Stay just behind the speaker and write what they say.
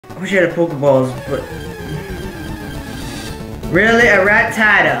wish I had Pokeballs, but... Really? A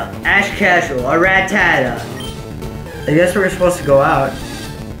Rattata. Ash Casual. A Rattata. I guess we're supposed to go out.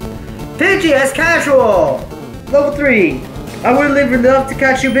 Pidgey as Casual! Level 3. I would have really loved to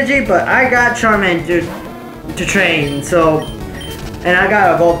catch you, Pidgey, but I got Charmander to train, so... And I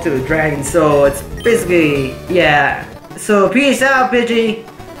got evolved to a dragon, so it's basically... Yeah. So, peace out, Pidgey!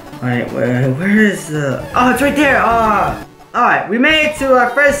 Alright, where is the... Oh, it's right there! Alright, we made it to our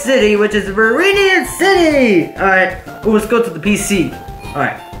first city, which is Viridian City! Alright, let's go to the PC.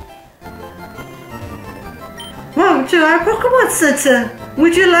 Alright. Welcome to our Pokemon Center.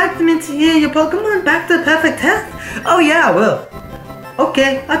 Would you like me to hear your Pokemon back to perfect health? Oh yeah, I will.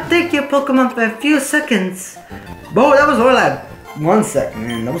 Okay, I'll take your Pokemon for a few seconds. Whoa, that was more like 1 second,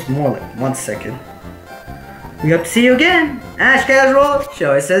 man. That was more like 1 second. We hope to see you again. Ash Casual. She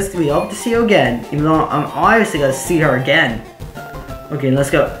always says we hope to see you again. Even though I'm obviously gonna see her again. Okay, let's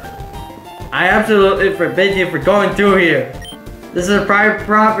go. I absolutely forbid you from going through here. This is a private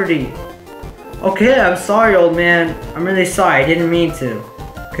property. Okay, I'm sorry, old man. I'm really sorry. I didn't mean to.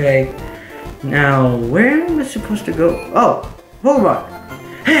 Okay. Now, where am I supposed to go? Oh, hold on.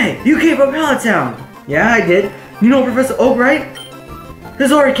 Hey, you came from Palatown. Yeah, I did. You know Professor Oak, right?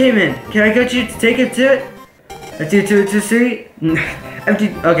 His order came in. Can I get you to take it to it? To see?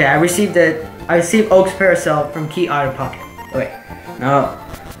 Okay, I received Oak's Parasol from Key out of pocket. Wait, no.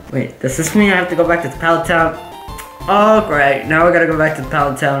 Wait, does this mean I have to go back to the Palatown? Oh, great. Now I gotta go back to the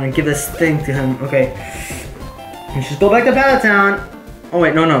Palatown and give this thing to him. Okay. Let's just go back to Palatown. Oh,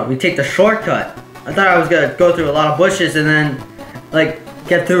 wait, no. We take the shortcut. I thought I was gonna go through a lot of bushes and then, like,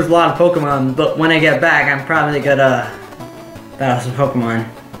 get through a lot of Pokemon. But when I get back, I'm probably gonna battle some Pokemon.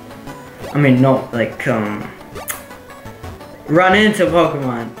 I mean, no, like, run into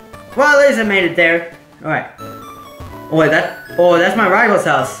Pokemon. Well, at least I made it there. Alright. Oh, wait, that's my rival's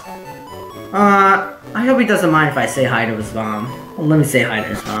house. I hope he doesn't mind if I say hi to his mom. Well, let me say hi to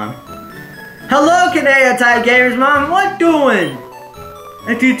his mom. Hello, Canadian Type Gamers Mom. What doing?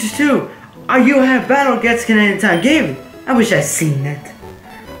 I do this too. Are you have battle against Canadian Type Gaming? I wish I'd seen that.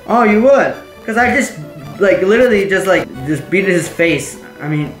 Oh, you would? Cause I just like literally just beat his face. I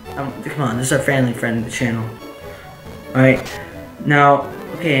mean, come on, this is our family friend channel. All right, now,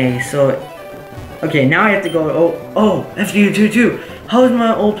 okay, so, okay, now I have to go. Oh, FU22. How is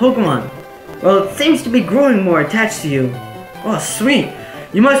my old Pokemon? Well, it seems to be growing more attached to you. Oh, sweet.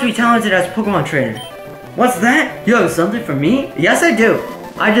 You must be talented as a Pokemon trainer. What's that? You have something for me? Yes, I do.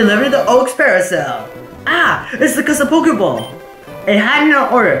 I delivered the Oak's Parasol. Ah, it's the custom Pokeball. It had no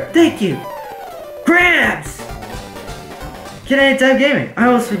order. Thank you. Grabs! Canadian Type Gaming, I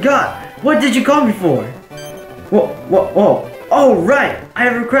almost forgot. What did you call me for? Whoa. Oh, right. I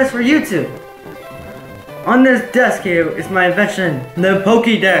have a request for you two. On this desk here is my invention, the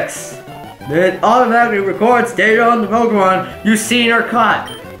Pokédex. It automatically records data on the Pokemon you've seen or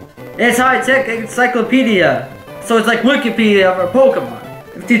caught. It's high-tech encyclopedia, so it's like Wikipedia for Pokemon.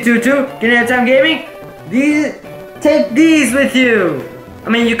 FT22, Canadian Type Gaming, take these with you. I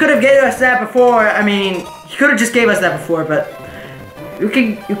mean, you could have gave us that before. I mean, you could have just gave us that before, but you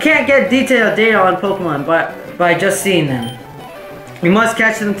can't get detailed data on Pokemon by just seeing them. You must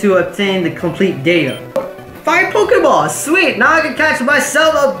catch them to obtain the complete data. 5 Pokeballs, sweet! Now I can catch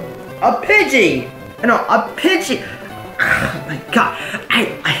myself a Pidgey! No, a Pidgey! Oh my god,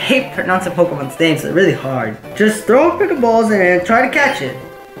 I hate pronouncing Pokemon's names, they're really hard. Just throw Pokeballs in and try to catch it.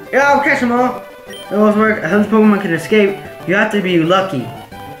 Yeah, I'll catch them all. It won't work, as Pokemon can escape, you have to be lucky.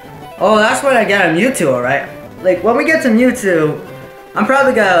 Oh, that's what I get on Mewtwo, alright? Like, when we get to Mewtwo, I'm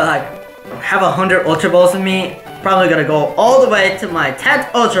probably gonna, like, have 100 Ultra Balls with me. Probably gonna go all the way to my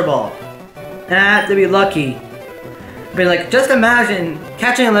 10th Ultra Ball. And I have to be lucky. I mean, like, just imagine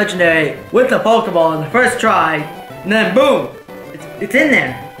catching a legendary with a Pokeball in the first try, and then boom, it's in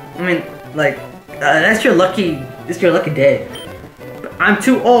there. I mean, like, that's your lucky day. But I'm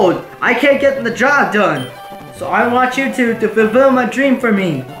too old. I can't get the job done. So I want you two to fulfill my dream for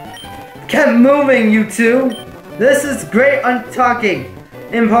me. Keep moving, you two. This is great untalking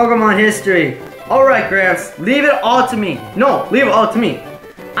in Pokemon history. Alright, Gramps, leave it all to me. No, leave it all to me.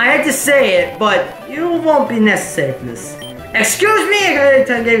 I had to say it, but you won't be necessary for this. Excuse me,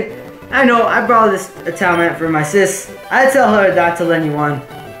 I know, I brought this talent for my sis. I tell her not to lend you one.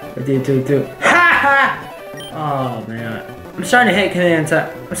 Ha ha! Oh man, I'm starting to hate Canadian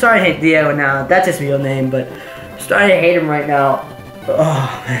Type. I'm starting to hate Diego now. That's his real name, but I'm starting to hate him right now.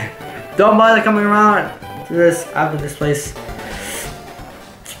 Oh man, don't bother coming around to this after this place.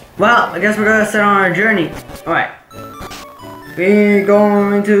 Well, I guess we're gonna start on our journey. Alright. We're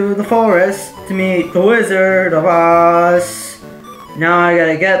going to the forest to meet the Wizard of Oz. Now I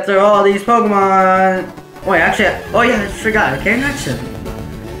gotta get through all these Pokemon. Wait, actually, oh yeah, I forgot. Okay, not kill him.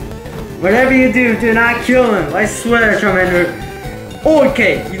 Whatever you do not kill him. I swear, Charmander.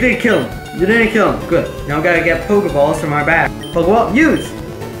 Okay, you didn't kill him. You didn't kill him. Good. Now I gotta get Pokeballs from our bag. Pokeball, use.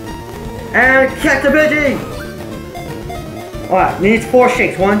 And catch the Pidgey. Alright, needs 4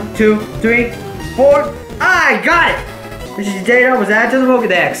 shakes. 1, 2, 3, 4. I got it. Pidgey's data was added to the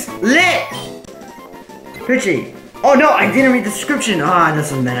Pokedex. Lit. Pidgey. Oh no, I didn't read the description. Ah, it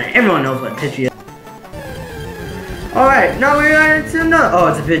doesn't matter. Everyone knows what Pidgey is. Alright, now we're going to another. Oh,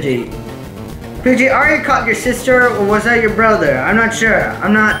 it's a Pidgey. Pidgey, are you caught your sister or was that your brother? I'm not sure.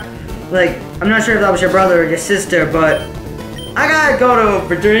 I'm not sure if that was your brother or your sister, but I gotta go to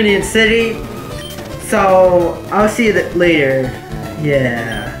Viridian City. So I'll see you later.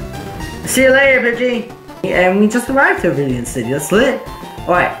 Yeah. See you later, Pidgey. And we just arrived to Viridian City. That's lit.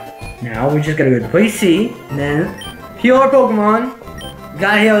 Alright. Now we just gotta go to place C, and then heal our Pokemon. You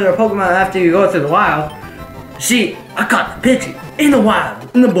gotta heal your Pokemon after you go through the wild. See, I caught the Pidgey in the wild,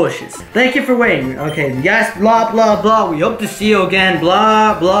 in the bushes. Thank you for waiting. Okay, yes, blah, blah, blah. We hope to see you again,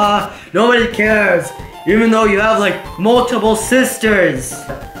 blah, blah. Nobody cares, even though you have like multiple sisters.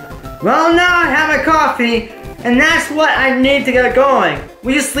 Well, now I have my coffee, and that's what I need to get going.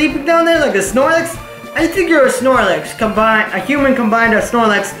 Were you sleeping down there like a Snorlax? I think you're a Snorlax, a human combined a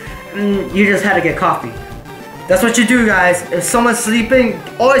Snorlax, and you just had to get coffee. That's what you do, guys. If someone's sleeping,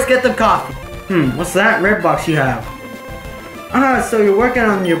 always get them coffee. What's that red box you have? Ah, so you're working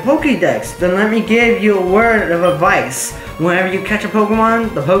on your Pokédex. Then let me give you a word of advice. Whenever you catch a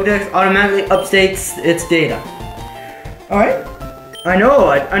Pokemon, the Pokédex automatically updates its data. Alright? I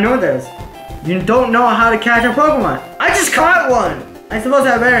know this. You don't know how to catch a Pokemon. I just caught one! I suppose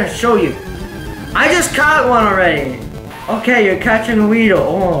I better show you. I just caught one already. Okay, you're catching a Weedle.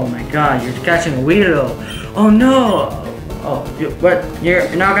 Oh my god, you're catching a Weedle. Oh no! Oh, you're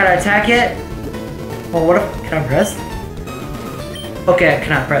not gonna attack it? Oh, what if, can I press? Okay, I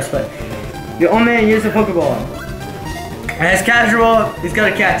cannot press, but you only use a Pokeball. And as casual, he's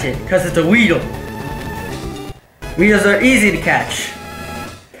gonna catch it, because it's a Weedle. Weedles are easy to catch.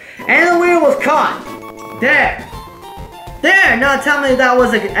 And the Weedle was caught. There. There, now tell me that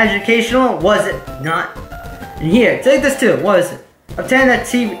was educational, was it not? And here, take this too, what is it? Obtain that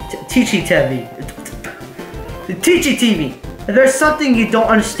Teachy TV. The Teachy TV. If there's something you don't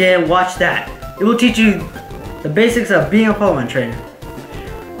understand, watch that. It will teach you the basics of being a Pokemon trainer.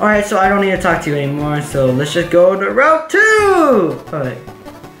 Alright, so I don't need to talk to you anymore, so let's just go to Route 2! Alright.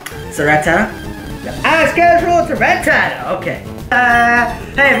 So Rattata? As casual to Rattata, okay.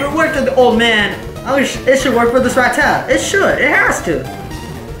 Hey, if it worked with the old man, it should work for this Rattata. It should, it has to.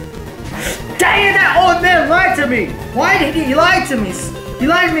 Dang it, that old man lied to me! Why did he lie to me? He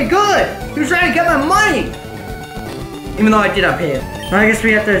lied to me good! He was trying to get my money! Even though I did not pay him. Well, I guess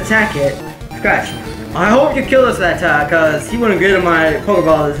we have to attack it. Scratch. I hope you kill this Rattata, because he wouldn't get in my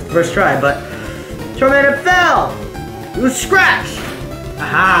Pokeball this first try, but Charmander fell! It was Scratch!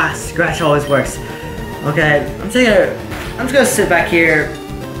 Aha! Scratch always works. Okay, I'm just gonna sit back here,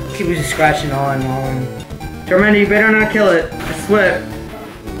 keep using Scratching on and on. Charmander, you better not kill it. I swear.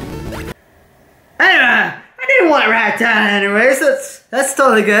 Anyway, I didn't want Rattata anyways. That's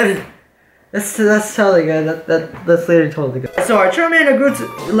totally good. That's totally good. That's literally totally good. So our Charmander grew to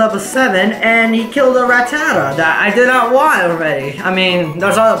level 7 and he killed a Rattata that I did not want already. I mean,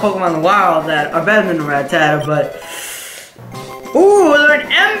 there's other Pokemon in the wild that are better than a Rattata, but ooh, they're in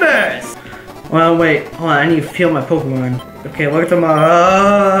embers! Well, wait, hold on, I need to feel my Pokemon. Okay, welcome to my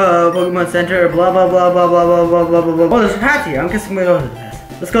Pokemon Center, blah blah blah blah blah blah blah blah blah. Oh, there's a path here. I'm guessing we're going to the path.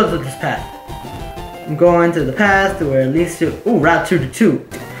 Let's go to this path. I'm going to the path to where it leads to Route 2.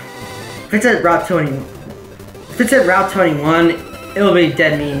 If it's at Route 21, it'll be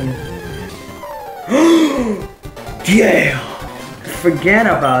dead mean. Yeah! Forget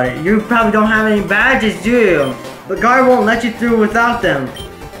about it. You probably don't have any badges, do you? The guard won't let you through without them.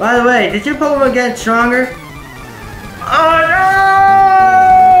 By the way, did your Pokemon get stronger? Oh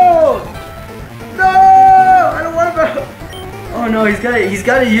no! No! I don't want to. Oh no, he's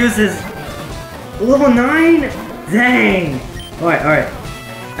gotta use his level 9? Dang! Alright.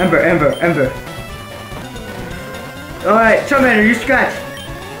 Ember. Alright, Charmander, you scratch.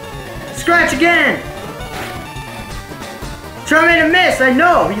 Scratch again! Charmander, miss! I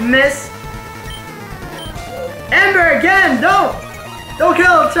know, you miss. Ember again! Don't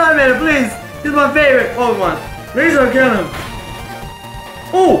kill him, Charmander, please! He's my favorite Pokemon. Please don't kill him.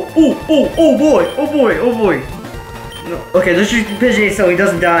 Oh boy. No, okay, let's shoot Pidgey so he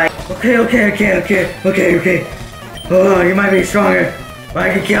doesn't die. Okay. Oh, you might be stronger, but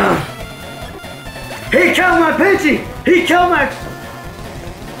I can kill him. He killed my Pidgey! He killed my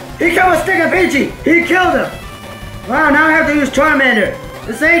He killed a stick of Peachy! He killed him! Wow, now I have to use Charmander.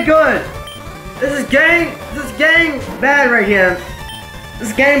 This ain't good. This is getting bad right here. This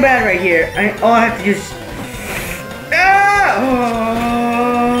is getting bad right here. All I have to use... Ah!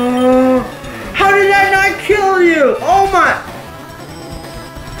 Oh. How did I not kill you? Oh my...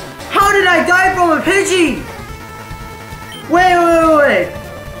 How did I die from a Pidgey? Wait.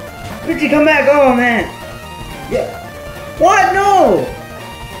 Pidgey, come back. Oh man. Yeah. What? No.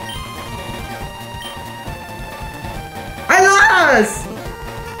 I lost.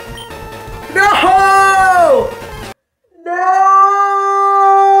 No. No.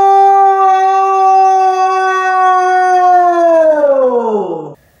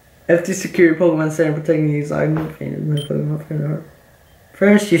 FT security Pokemon Center protecting these items.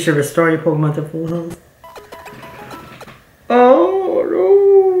 First, you should restore your Pokemon to full health. Oh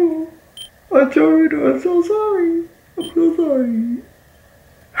no! I'm so sorry. I'm so sorry.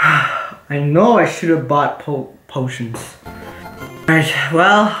 I know I should have bought potions. Alright,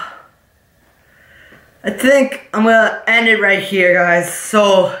 well, I think I'm gonna end it right here, guys.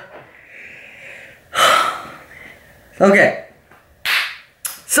 So, okay.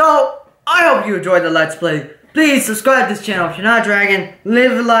 So, I hope you enjoyed the Let's Play. Please subscribe to this channel if you're not a dragon.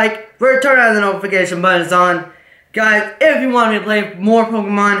 Leave a like. Turn on the notification buttons on. Guys, if you want me to play more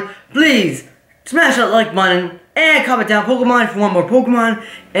Pokemon, please smash that like button and comment down Pokemon if you want more Pokemon.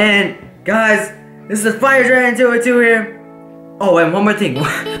 And guys, this is Firered 202 here. Oh, and one more thing.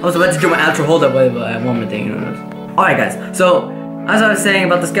 I was about to do my outro. Hold up, wait, but one more thing. Alright, guys. So, as I was saying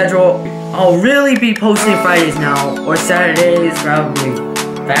about the schedule, I'll really be posting Fridays now, or Saturdays, probably.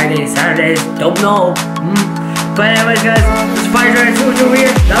 Fridays, Saturdays, don't know. But anyways, guys, this is Firered 202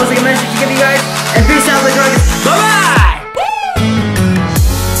 here. That was like a message to give you guys. And peace out, like dragons. Bye bye!